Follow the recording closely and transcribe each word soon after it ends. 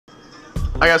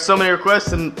I got so many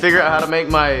requests and figure out how to make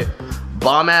my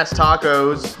bomb ass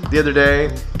tacos the other day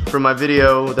from my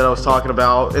video that I was talking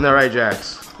about. Isn't that right,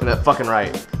 Jax? Isn't that fucking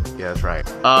right? Yeah, that's right.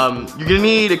 You're gonna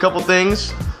need a couple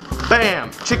things. Bam!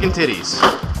 Chicken titties.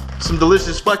 Some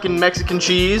delicious fucking Mexican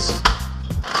cheese.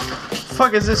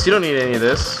 Fuck is this? You don't need any of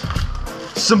this.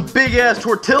 Some big ass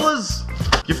tortillas.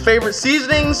 Your favorite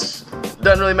seasonings.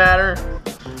 Doesn't really matter.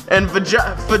 And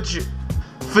fajita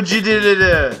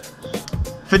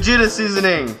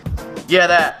seasoning. Yeah,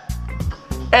 that.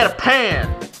 And a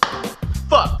pan.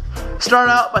 Fuck. Start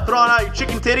out by throwing out your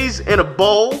chicken titties in a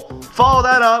bowl. Follow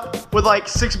that up with like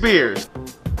 6 beers.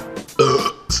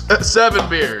 7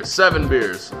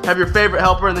 beers. Have your favorite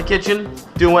helper in the kitchen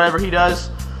doing whatever he does.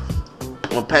 I'm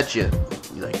gonna pet you.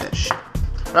 You like that shit.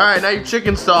 Alright, now your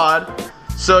chicken's thawed.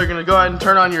 So you're gonna go ahead and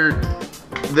turn on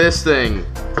this thing.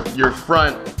 Your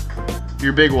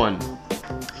big one.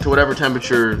 To whatever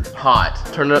temperature, hot.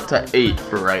 Turn it up to 8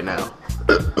 for right now.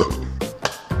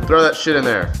 Throw that shit in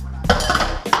there.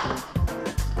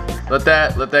 Let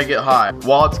that get hot.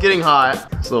 While it's getting hot,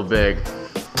 it's a little big.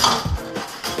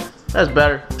 That's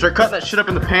better. Start cutting that shit up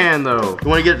in the pan though. You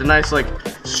wanna get it to nice like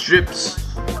strippies.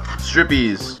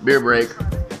 Beer break.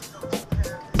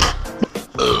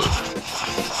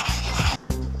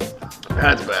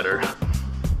 That's better.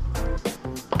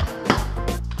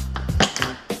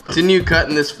 Continue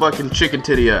cutting this fucking chicken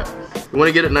titty up. You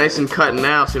wanna get it nice and cut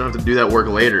now so you don't have to do that work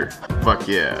later. Fuck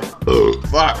yeah.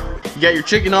 Fuck. You got your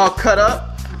chicken all cut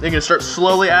up. Then you're gonna start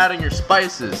slowly adding your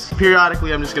spices.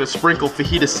 Periodically, I'm just gonna sprinkle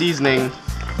fajita seasoning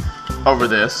over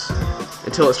this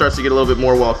until it starts to get a little bit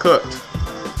more well cooked.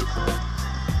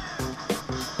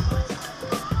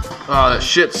 Oh, that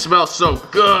shit smells so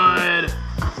good.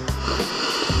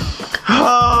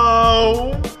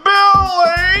 Oh,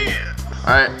 Billy!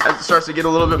 Alright, as it starts to get a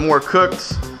little bit more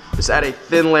cooked, just add a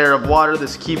thin layer of water.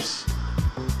 This keeps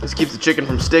the chicken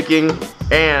from sticking,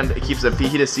 and it keeps the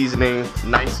fajita seasoning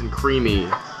nice and creamy.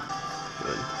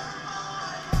 Good.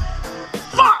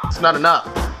 Fuck! It's not enough.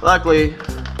 Luckily,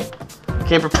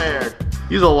 came prepared.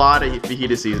 Use a lot of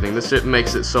fajita seasoning. This shit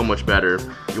makes it so much better.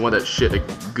 You want that shit to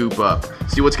goop up.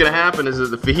 See, what's gonna happen is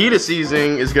that the fajita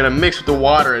seasoning is gonna mix with the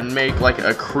water and make like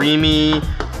a creamy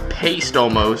paste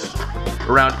almost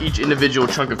around each individual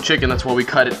chunk of chicken. That's why we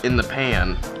cut it in the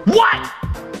pan. What?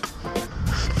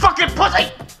 Fucking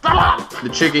pussy! The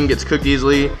chicken gets cooked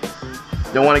easily.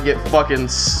 Don't want to get fucking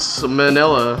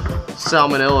salmonella,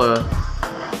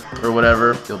 or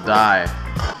whatever. You'll die.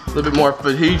 A little bit more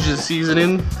fajita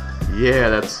seasoning. Yeah,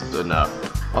 that's enough.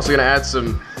 Also gonna add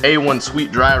some A1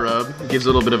 sweet dry rub. It gives it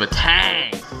a little bit of a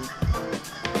tang.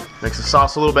 Makes the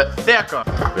sauce a little bit thicker.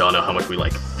 We all know how much we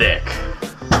like thick.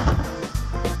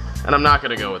 And I'm not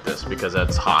gonna go with this because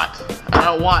that's hot. I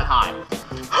don't want hot.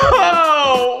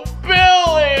 Oh,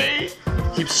 Billy!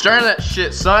 Keep stirring that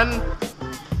shit, son.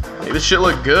 Make this shit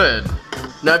look good.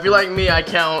 Now, if you're like me, I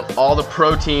count all the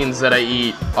proteins that I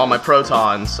eat, all my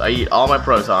protons. I eat all my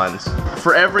protons.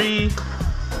 For every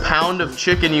pound of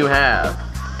chicken you have,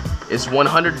 it's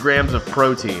 100 grams of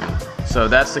protein. So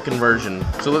that's the conversion.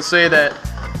 So let's say that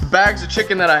the bags of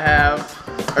chicken that I have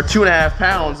are 2.5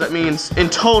 pounds. That means in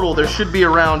total there should be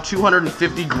around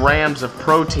 250 grams of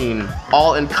protein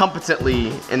all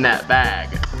incompetently in that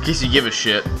bag. In case you give a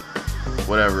shit.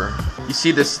 Whatever. You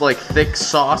see this like thick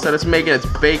sauce that it's making? It's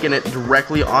baking it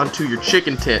directly onto your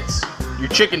chicken tits. Your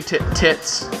chicken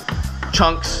tits.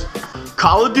 Chunks.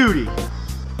 Call of Duty.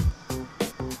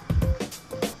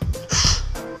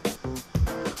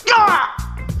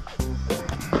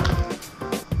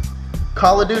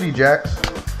 Call of Duty, Jax.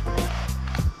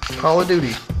 Call of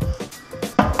Duty.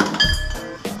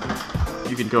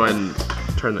 You can go ahead and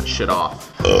turn that shit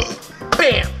off.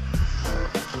 Bam!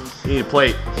 You need a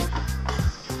plate.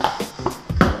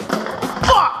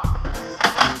 Fuck!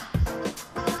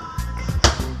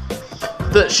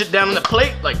 Put that shit down on the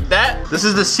plate like that. This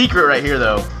is the secret right here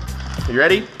though. You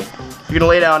ready? You're gonna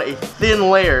lay down a thin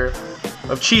layer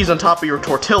of cheese on top of your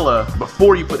tortilla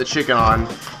before you put the chicken on.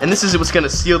 And this is what's gonna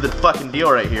seal the fucking deal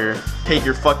right here. Take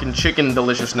your fucking chicken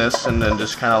deliciousness and then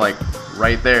just kinda like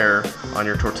right there on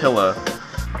your tortilla.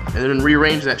 And then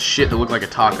rearrange that shit to look like a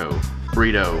taco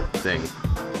burrito thing.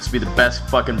 This will be the best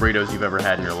fucking burritos you've ever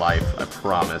had in your life, I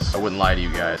promise. I wouldn't lie to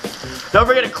you guys. Don't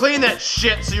forget to clean that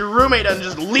shit so your roommate doesn't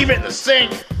just leave it in the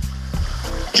sink.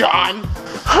 John.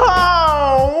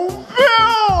 Oh,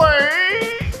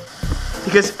 Billy!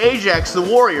 Because Ajax the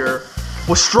warrior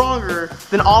was stronger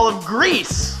than all of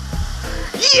Greece.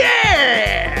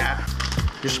 Yeah!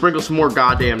 Just sprinkle some more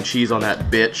goddamn cheese on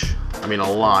that bitch. I mean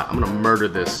a lot. I'm gonna murder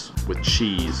this with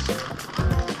cheese.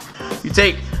 You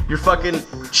take your fucking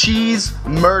cheese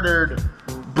murdered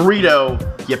burrito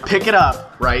you pick it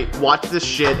up, right? Watch this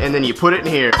shit, and then you put it in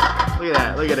here. Look at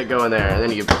that, look at it go in there. And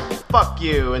then you, fuck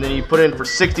you, and then you put it in for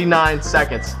 69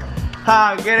 seconds.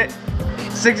 Ha, get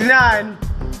it? 69.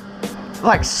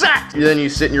 Like sacked. And then you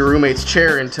sit in your roommate's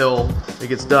chair until it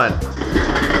gets done.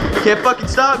 Can't fucking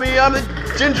stop me, I'm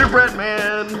the gingerbread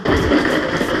man.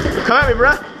 Come at me,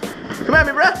 bruh. Come at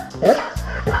me,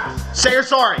 bruh. Say you're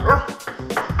sorry.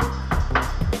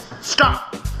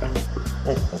 Stop.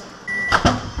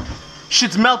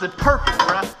 Shit's melted perfect,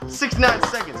 bruh. 69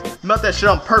 seconds. Melt that shit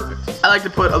on perfect. I like to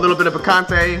put a little bit of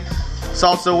picante,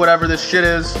 salsa, whatever this shit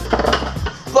is.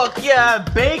 Fuck yeah,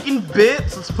 bacon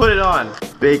bits. Let's put it on.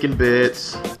 Bacon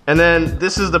bits. And then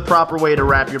this is the proper way to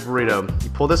wrap your burrito. You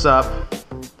pull this up,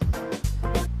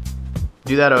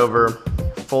 do that over,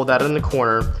 fold that in the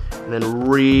corner, and then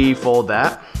refold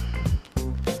that.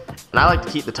 And I like to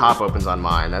keep the top opens on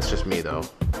mine. That's just me though.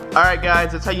 All right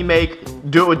guys, that's how you make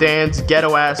Do It With Dan's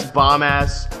ghetto ass, bomb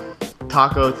ass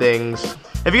taco things.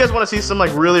 If you guys want to see some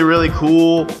like really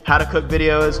cool how to cook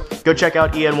videos, go check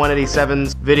out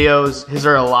EN187's videos. His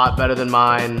are a lot better than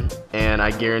mine, and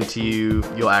I guarantee you,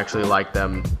 you'll actually like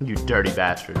them, you dirty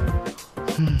bastard.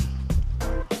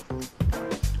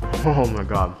 Oh my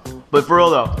god. But for real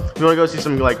though, if you want to go see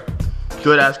some like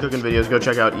good ass cooking videos, go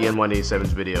check out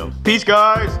EN187's video. Peace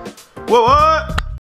guys. Whoa, what?